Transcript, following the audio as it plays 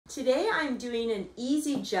Today I'm doing an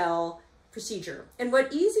EZ Gel procedure. And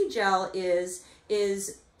what EZ Gel is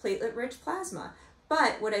platelet-rich plasma.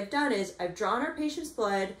 But what I've done is I've drawn our patient's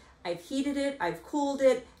blood, I've heated it, I've cooled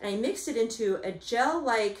it, and I mixed it into a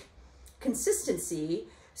gel-like consistency.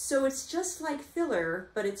 So it's just like filler,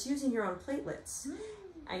 but it's using your own platelets.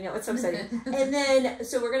 I know, it's so exciting. And then,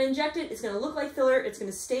 so we're gonna inject it, it's gonna look like filler, it's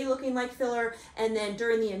gonna stay looking like filler, and then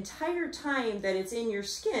during the entire time that it's in your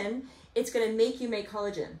skin, it's gonna make you make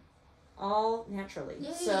collagen, all naturally.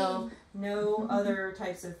 Yay. So no other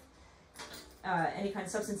types of, any kind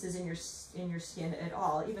of substances in your skin at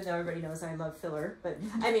all, even though everybody knows I love filler, but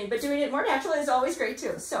but doing it more natural is always great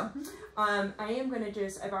too. So I am gonna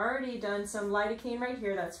I've already done some lidocaine right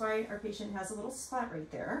here, that's why our patient has a little spot right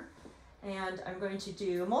there. And I'm going to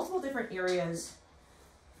do multiple different areas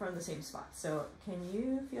from the same spot. So can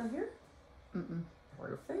you feel here? Mm-mm.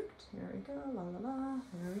 Perfect. Here we go. La la la.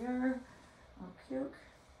 There we are. I'll puke.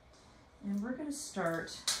 And we're going to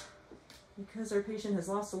start, because our patient has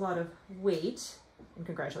lost a lot of weight, and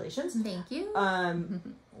congratulations. Thank you.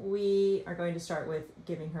 We are going to start with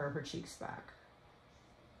giving her cheeks back.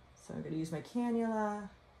 So I'm going to use my cannula.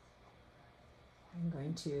 I'm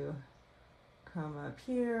going to come up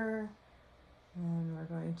here. And we're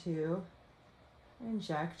going to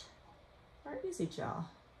inject our EZ Gel.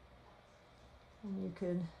 And you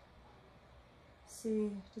could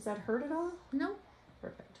see, does that hurt at all? No.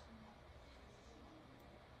 Perfect.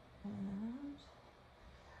 And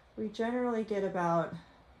we generally get about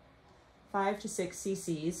 5 to 6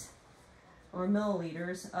 cc's or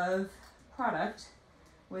milliliters of product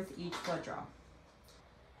with each blood draw.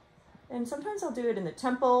 And sometimes I'll do it in the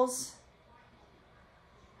temples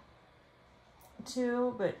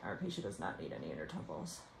too, but our patient does not need any inner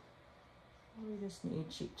temples. We just need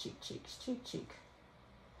cheek, cheek, cheeks, cheek, cheek.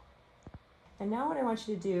 And now what I want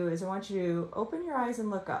you to do is I want you to open your eyes and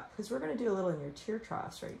look up, because we're going to do a little in your tear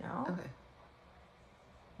troughs right now. Okay.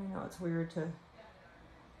 I know it's weird to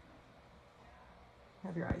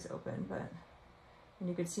have your eyes open, but, and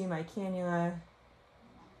you could see my cannula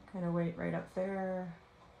kind of right up there.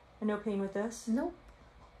 And no pain with this? Nope.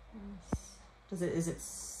 Is it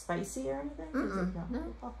spicy or anything? Mm-mm. No.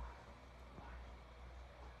 No.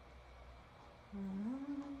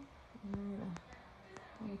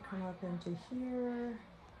 Let me come up into here.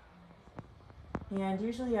 And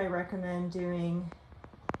usually I recommend doing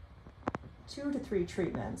 2 to 3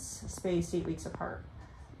 treatments spaced 8 weeks apart.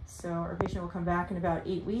 So our patient will come back in about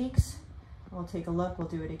 8 weeks. We'll take a look, we'll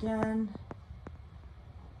do it again.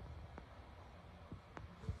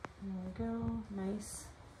 There we go, nice.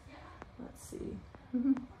 Let's see.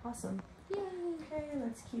 Awesome. Yay. Okay,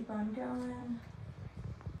 let's keep on going.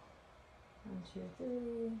 1, 2, 3.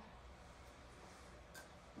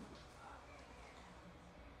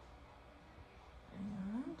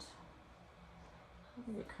 And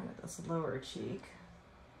I'll get kind of this lower cheek.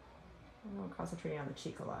 I'm concentrating on the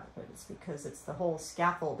cheek a lot, but it's because it's the whole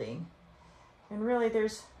scaffolding. And really,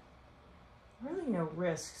 there's really no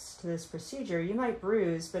risks to this procedure. You might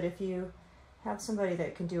bruise, but if you have somebody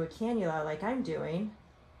that can do a cannula like I'm doing,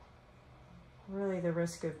 really the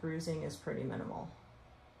risk of bruising is pretty minimal.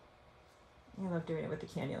 I love doing it with the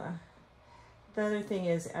cannula. The other thing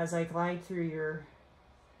is, as I glide through your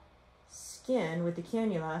skin with the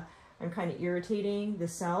cannula, I'm kind of irritating the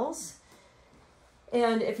cells.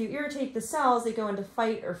 And if you irritate the cells, they go into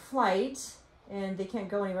fight or flight, and they can't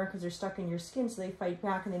go anywhere because they're stuck in your skin, so they fight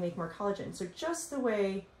back and they make more collagen. So just the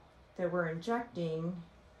way that we're injecting,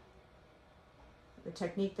 the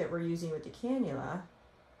technique that we're using with the cannula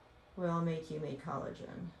will make you make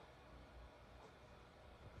collagen.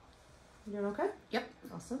 You doing okay? Yep.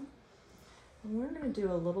 Awesome. And we're going to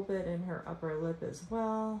do a little bit in her upper lip as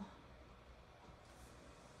well.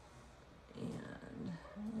 And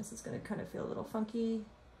this is going to kind of feel a little funky.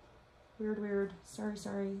 Weird. Sorry.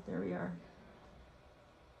 There we are.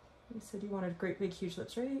 You said you wanted great big huge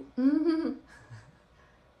lips, right? I'm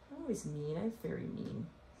always mean. I'm very mean.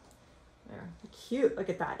 There. Cute. Look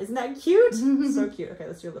at that. Isn't that cute? So cute. Okay,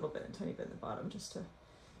 let's do a little bit, a tiny bit at the bottom, just to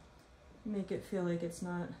make it feel like it's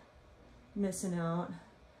not missing out.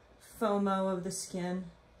 FOMO of the skin.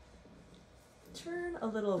 Turn a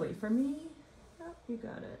little away from me. Oh, you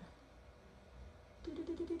got it. All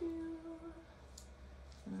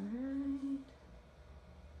right.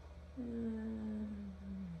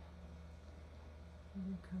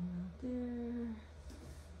 And come out there.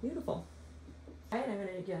 Beautiful. All right, I'm going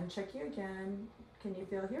to again check you again. Can you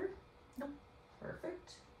feel here? Nope.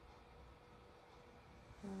 Perfect.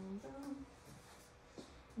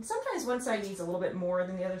 And sometimes one side needs a little bit more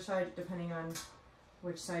than the other side, depending on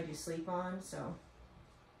which side you sleep on. So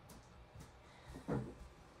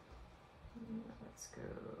Let's go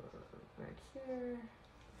back here,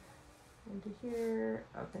 into here,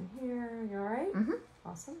 up in here. You all right? Mm-hmm.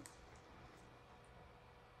 Awesome.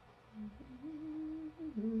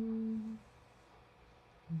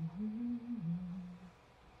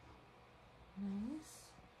 Nice.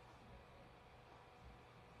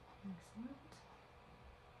 Excellent.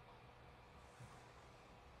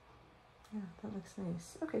 Yeah, that looks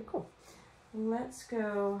nice. Okay, cool. Let's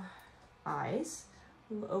go eyes.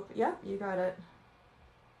 We'll open, yep, you got it.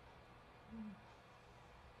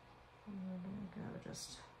 And we're gonna go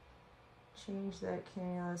just change that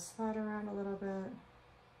cannula spot around a little bit.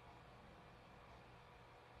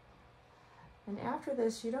 And after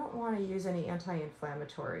this, you don't want to use any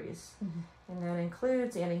anti-inflammatories. And that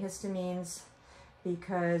includes antihistamines,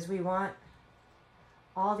 because we want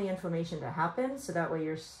all the inflammation to happen so that way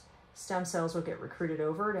your stem cells will get recruited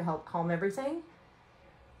over to help calm everything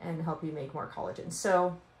and help you make more collagen.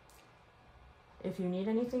 So if you need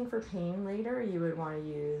anything for pain later, you would want to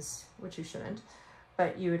use, which you shouldn't,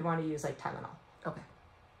 but you would want to use like Tylenol. Okay.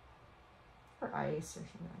 Or ice or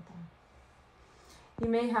something like that. You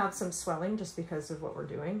may have some swelling just because of what we're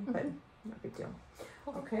doing, but no big deal.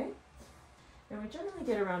 Okay. And we generally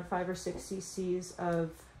get around 5 or 6 cc's of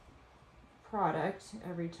product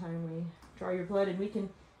every time we draw your blood, and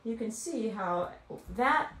you can see how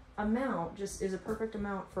that amount just is a perfect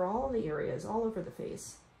amount for all the areas, all over the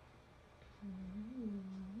face.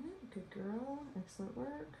 Good girl, excellent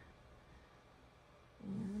work.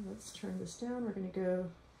 And let's turn this down. We're going to go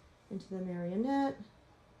into the marionette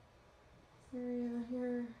area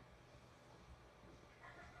here.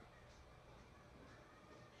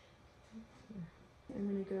 I'm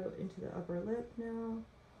going to go into the upper lip now.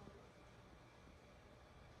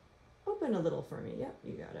 Open a little for me. Yep,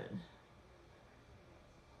 you got it.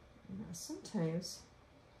 Now, sometimes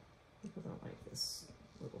people don't like this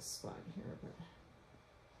little spot here, but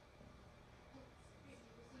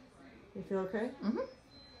you feel okay? Mm-hmm.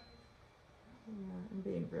 Yeah, I'm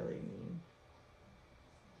being really mean.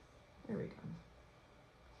 There we go.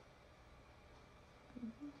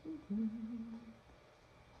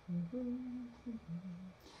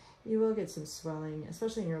 You will get some swelling,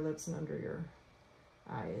 especially in your lips and under your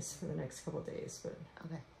eyes for the next couple of days, but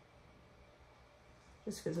okay.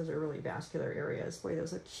 Just because those are really vascular areas. Boy,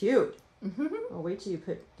 those look cute. Well, wait till you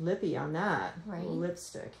put lippy on that. Right.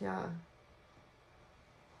 Lipstick, yeah.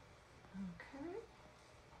 Okay.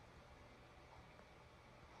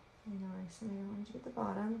 Nice, and I don't want you to get the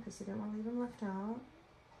bottom because I don't want to leave them left out.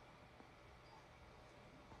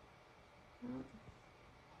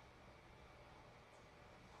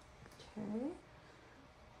 Okay.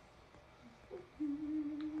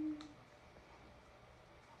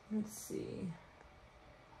 Let's see.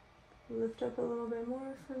 Lift up a little bit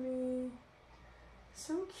more for me.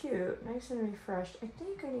 So cute, nice and refreshed. I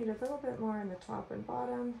think I need a little bit more in the top and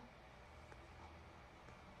bottom.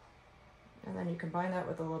 And then you combine that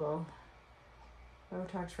with a little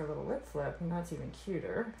Botox for a little lip flip, and that's even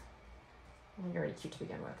cuter. I mean, you're already cute to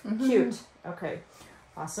begin with. Cute. Okay.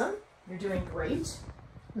 Awesome. You're doing great.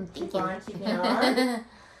 Keep on, keep on.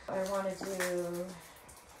 I want to do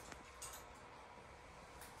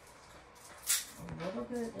a little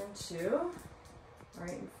bit into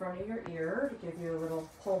right in front of your ear to give you a little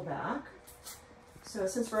pull back. So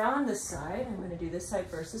since we're on this side, I'm going to do this side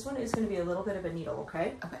first. This one is going to be a little bit of a needle,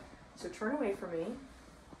 okay? Okay. So turn away from me. And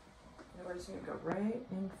we're just going to go right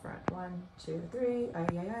in front. 1, 2, 3. Ay,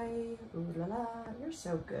 ay, ay. Ooh la la. You're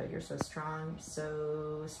so good. You're so strong.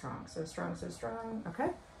 So strong. So strong. So strong. Okay?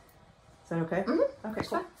 Is that okay? Okay,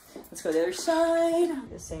 cool. Let's go to the other side.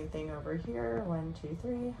 The same thing over here. 1, 2,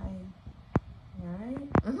 3. Hi. All right.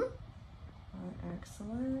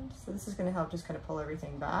 Excellent. So this is going to help just kind of pull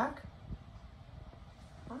everything back.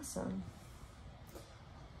 Awesome.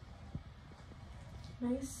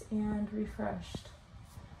 Nice and refreshed.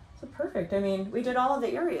 So perfect. I mean, we did all of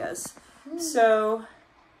the areas. So,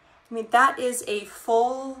 I mean, that is a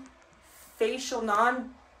full facial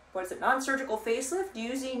non-surgical facelift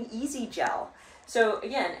using EZ Gel. So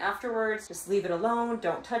again, afterwards, just leave it alone.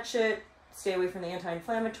 Don't touch it. Stay away from the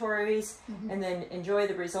anti-inflammatories, and then enjoy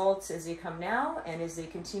the results as they come now and as they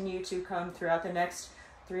continue to come throughout the next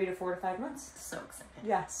 3 to 4 to 5 months. So excited.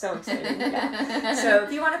 Yeah, so excited. Yeah. So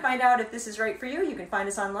if you want to find out if this is right for you, you can find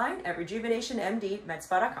us online at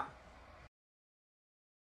RejuvenationMDmedspa.com.